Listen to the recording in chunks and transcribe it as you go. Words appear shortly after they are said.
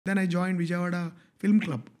Then I joined Vijayawada Film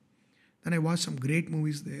Club. Then I watched some great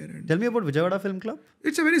movies there. And Tell me about Vijayawada Film Club.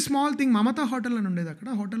 it's a very small thing. Mamata Hotel అని ఉండేది అక్కడ.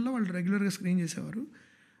 హోటల్లో వాళ్ళు రెగ్యులర్గా screen చేసేవారు.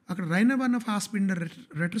 అక్కడ రైనర్ one of హాస్పిండర్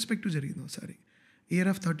retrospective జరిగింది ఒకసారి. ఇయర్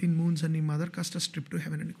ఆఫ్ 13 Moons అని మదర్ కస్టస్ ట్రిప్ టు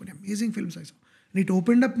హెవెన్ అని కొన్ని amazing films I saw. And it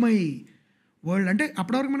opened up my world. అంటే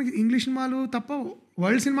అప్పటివరకు మనకి ఇంగ్లీష్ సినిమాలు తప్ప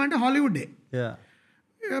వరల్డ్ సినిమా అంటే హాలీవుడ్డే.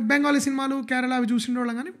 బెంగాలీ సినిమాలు కేరళ అవి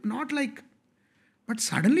చూసిండేవాళ్ళం కానీ not like. But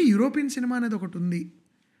suddenly European cinema అనేది ఒకటి ఉంది.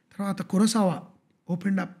 తర్వాత కురసావా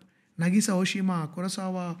opened up, నగిసా Oshima,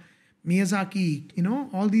 కురసావా, Miyazaki,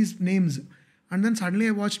 all these names. And then suddenly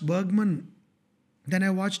I watched Bergman. Then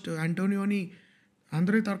I watched Antonioni,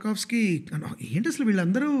 Andrei Tarkovsky. ఏంటి అసలు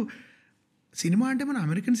వీళ్ళందరూ సినిమా అంటే మనం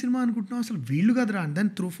అమెరికన్ సినిమా అనుకుంటున్నాం, అసలు వీళ్ళు కదరా. అండ్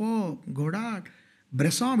దెన్ త్రూఫో, గోడాట్,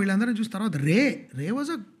 బ్రెసాం వీళ్ళందరూ చూసిన తర్వాత రే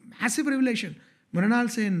was a massive revolution. Mrunal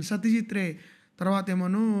Sen, Satyajit Ray, తర్వాత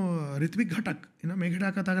ఏమోను రిత్విక్ ఘటక్, మేఘడా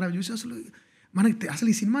కథాగర చూసి అసలు మనకి అసలు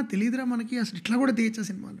ఈ సినిమా తెలియదురా మనకి, అసలు ఇట్లా కూడా తీయచ్చా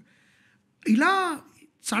సినిమాలు. ఇలా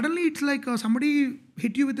suddenly it's like somebody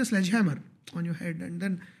hit you with a sledge hammer on your head and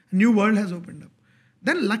then new world has opened up.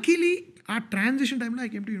 Then luckily ఆ ట్రాన్సిషన్ టైంలో I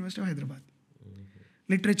came to university of Hyderabad,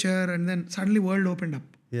 literature, and then suddenly world opened up.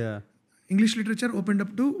 English literature opened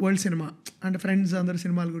up to world cinema and friends అందరు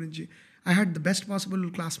సినిమాల గురించి. I had the best possible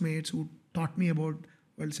classmates who taught me about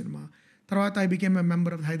world cinema. తర్వాత I became a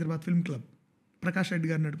member of Hyderabad film club. Prakash Reddy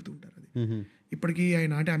గారు నడుపుతూ ఉంటారు అది. ఇప్పటికీ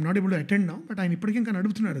ఆయన అంటే I'm not able to attend now, but ఆయన ఇప్పటికీ ఇంకా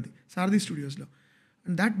నడుపుతున్నారు అది సారథి స్టూడియోస్లో.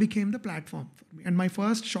 And that became the platform for me. And my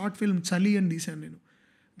first short film చలి అని తీశాను నేను.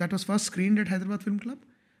 That was first screened at Hyderabad film club.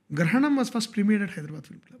 గ్రహణం was first ప్రీమియర్డ్ at Hyderabad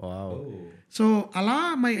film club. So అలా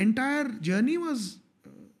my entire journey was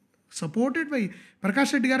supported by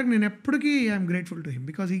Prakash Reddy గారికి. నేను ఎప్పటికీ I'm grateful to him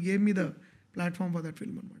because he gave me the platform for that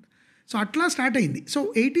film అనమాట. So అట్లా start అయింది. So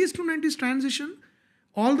 80s to 90s transition,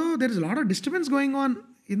 although there is a lot of disturbance going on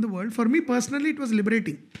in the world, for me personally it was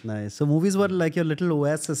liberating. Nice. So movies were like your little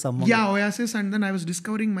oasis among... Yeah, oasis. And then I was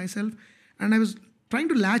discovering myself and I was trying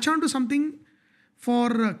to latch on to something for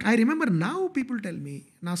I remember now people tell me,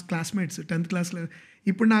 నా classmates 10th క్లాస్లో,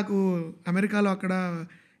 ఇప్పుడు నాకు అమెరికాలో అక్కడ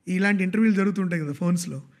ఇలాంటి ఇంటర్వ్యూలు జరుగుతుంటాయి కదా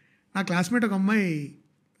ఫోన్స్లో. నా క్లాస్మేట్ ఒక అమ్మాయి,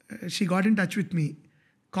 she got in touch with me,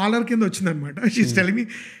 caller కింద వచ్చిందనమాట. She's telling me,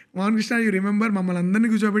 Mohan Krishna, you remember మమ్మల్ని అందరినీ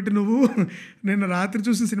కూర్చోబెట్టి నువ్వు నిన్న రాత్రి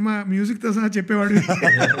చూసిన సినిమా మ్యూజిక్తో సహా చెప్పేవాడు,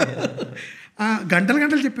 గంటలు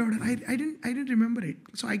గంటలు చెప్పేవాడు. I dent remember it.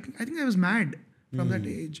 So I think I was mad from that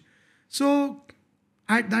age. So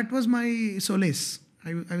that was my solace.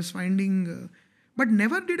 I was finding, but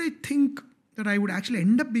never did I think that I would actually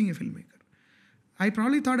end up being a filmmaker. I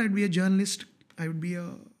probably thought I'd be a journalist. I would be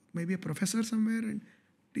maybe a professor somewhere and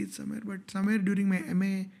teach somewhere. But somewhere during my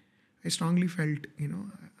MA, I strongly felt,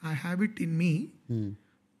 I have it in me.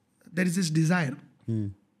 There is this desire.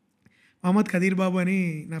 Mohammed Khadeer బాబు అని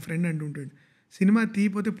నా friend అంటుంటాడు, cinema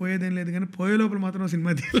తీయపోతే పోయేదేం లేదు కానీ పోయే లోపల మాత్రం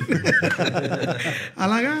cinema తీయలేదు.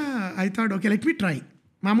 అలాగా I thought okay let me try.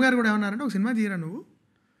 మా అమ్మగారు కూడా ఏమన్నారంటే, ఒక సినిమా తీయరా నువ్వు,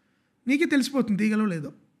 నీకే తెలిసిపోతుంది తీయగలవు లేదో,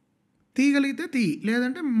 తీయగలిగితే తీయి,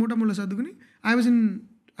 లేదంటే మూట ముళ్ళ సర్దుకుని. I was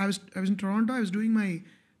in Toronto. I was doing my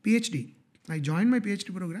PhD. I join my PhD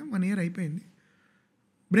programme. 1 year అయిపోయింది.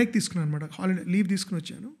 బ్రేక్ తీసుకున్నాను అనమాట, హాలిడే లీవ్ తీసుకుని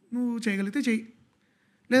వచ్చాను. నువ్వు చేయగలిగితే చెయ్యి,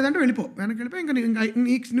 లేదంటే వెనక్కి వెళ్ళిపోయి. ఇంకా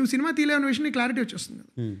నువ్వు సినిమా తీయలేని విషయం నీకు క్లారిటీ వచ్చేస్తుంది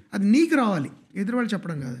కదా, అది నీకు రావాలి, ఎదురు వాళ్ళు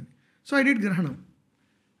చెప్పడం కాదని. సో ఐ డిడ్ గ్రహణం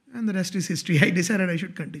and the rest is history. I decided I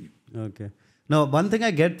should continue. Okay. Now, one thing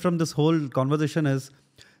I get from this whole conversation is,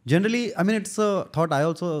 generally, I mean, it's a thought I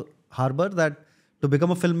also harbor, that to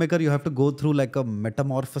become a filmmaker, you have to go through like a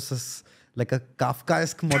metamorphosis, like a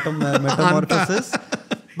Kafkaesque metamorphosis.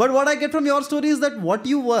 But what I get from your story is that what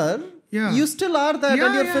you were, you still are that,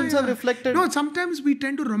 and your films have reflected. No, sometimes we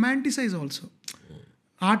tend to romanticize also.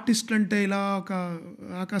 ఆర్టిస్ట్లు అంటే ఇలా ఒక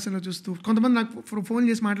ఆకాశంలో చూస్తూ, కొంతమంది నాకు phone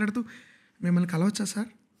చేసి మాట్లాడుతూ, మిమ్మల్ని కలవచ్చా సార్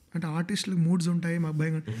అంటే, ఆర్టిస్ట్లకు మూడ్స్ ఉంటాయి, మా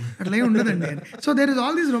అబ్బాయి అట్లా ఏమి ఉండదండి. So there is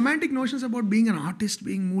all these romantic notions about being an artist,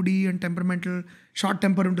 being moody and temperamental, short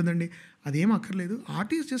temper ఉంటుందండి. అదేం అక్కర్లేదు.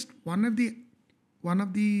 Art is just one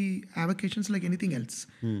of the avocations like anything else.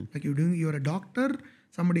 Like you're a doctor,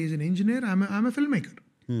 somebody is an engineer, I'm a film maker.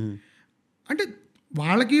 అంటే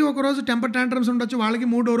వాళ్ళకి ఒకరోజు temper tantrums ఉండొచ్చు, వాళ్ళకి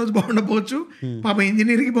mood ఓ రోజు బాగుండపోవచ్చు, పాప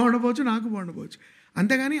ఇంజనీరింగ్కి బాగుండపోవచ్చు, నాకు బాగుండపోవచ్చు.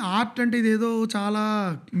 అంతేగాని ఆర్ట్ అంటే ఇదేదో చాలా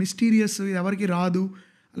మిస్టీరియస్, ఇది ఎవరికి రాదు.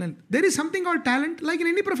 There is something called talent, like in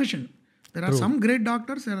any profession. There are some great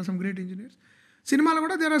doctors, there are some great engineers. సినిమాలో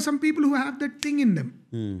కూడా there are some people who have that thing in them.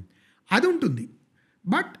 అది ఉంటుంది.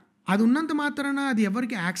 బట్ అది ఉన్నంత మాత్రాన అది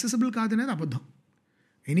ఎవరికి యాక్సెసిబుల్ కాదనేది అబద్ధం.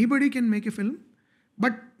 Anybody can make a film,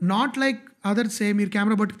 but not like others సే మీరు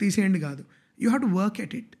కెమెరా పట్టుకు తీసేయండి కాదు. You have to work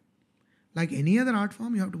at it. Like any other art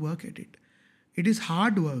form, you have to work at it. It is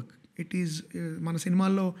hard work. It is మన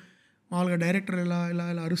సినిమాల్లో మామూలుగా director ఇలా ఇలా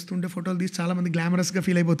ఇలా అరుస్తుంటే ఫోటోలు తీసి చాలా మంది గ్లామరస్గా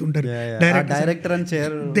ఫీల్ అయిపోతుంటారు. డైరెక్టర్ అని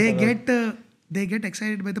chair they get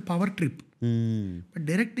excited by the power trip. But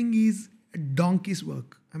directing is donkey's work.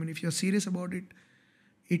 I mean, if you're serious about it,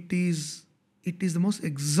 it is the most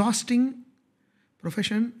exhausting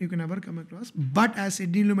profession you can ever come across. But as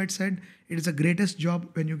Sidney Lumet said, it is the greatest job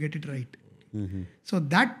when you get it right. So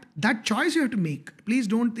that choice you have to make. Please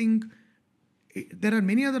don't think there are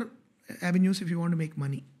many other avenues if you want to make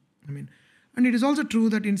money. I mean, and it is also true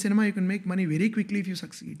that in cinema you can make money very quickly if you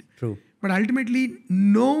succeed. True. But ultimately,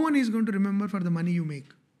 no one is going to remember for the money you make.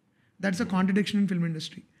 That's a contradiction in film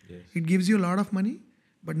industry. Yes. It gives you a lot of money,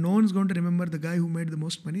 but no one's going to remember the guy who made the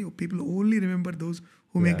most money. People only remember those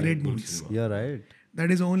who make great movies. You're right. That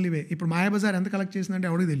is the only way. ఇప్పుడు మాయాబజార్ ఎంత collect చేసిందంటే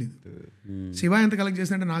ఎవరికి తెలియదు, శివ ఎంత collect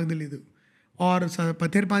చేసిందంటే నాకు తెలియదు, are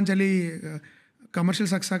Pather Panchali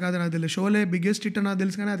commercial success కాదు నాకు తెలియదు, షోలే బిగ్గెస్ట్ హిట్ నాకు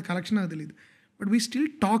తెలుసు కానీ అది కలెక్షన్ నాకు తెలియదు. But we still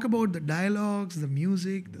talk about the dialogues, the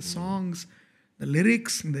music, the songs, the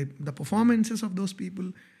lyrics, the performances of those people.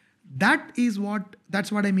 That's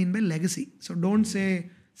what I mean by legacy. So don't say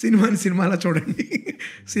సినిమాలా చూడండి.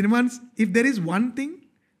 Cinemas, if there is one thing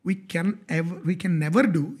we can never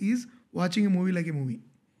do is watching a movie like a movie.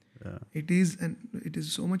 It is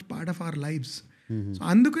so much part of our lives. So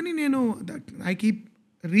అందుకని నేను I keep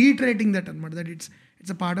reiterating that అనమాట, that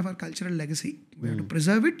it's a part of our cultural legacy. We have to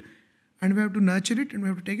preserve it and we have to nurture it and we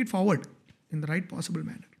have to take it forward in the right possible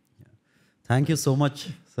manner. Thank you so much,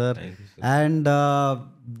 sir. Thank you, sir. And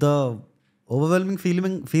the overwhelming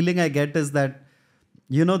feeling I get is that,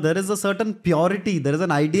 you know, there is a certain purity, there is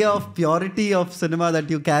an idea of purity of cinema that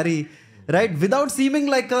you carry, right? Without seeming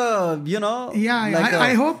like a, you know. Yeah, like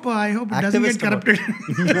I hope it doesn't get corrupted.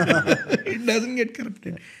 It doesn't get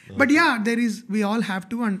corrupted. But yeah, we all have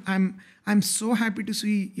to, and I'm so happy to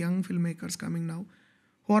see young filmmakers coming now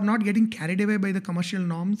who are not getting carried away by the commercial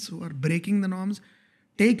norms, who are breaking the norms,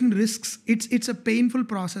 taking risks. It's a painful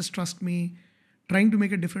process, trust me. Trying to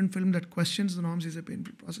make a different film that questions the norms is a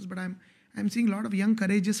painful process. But I'm seeing a lot of young,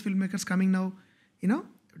 courageous filmmakers coming now, you know,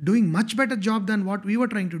 doing much better job than what we were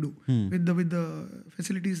trying to do with the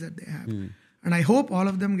facilities that they have. And I hope all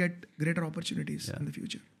of them get greater opportunities in the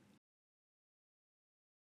future.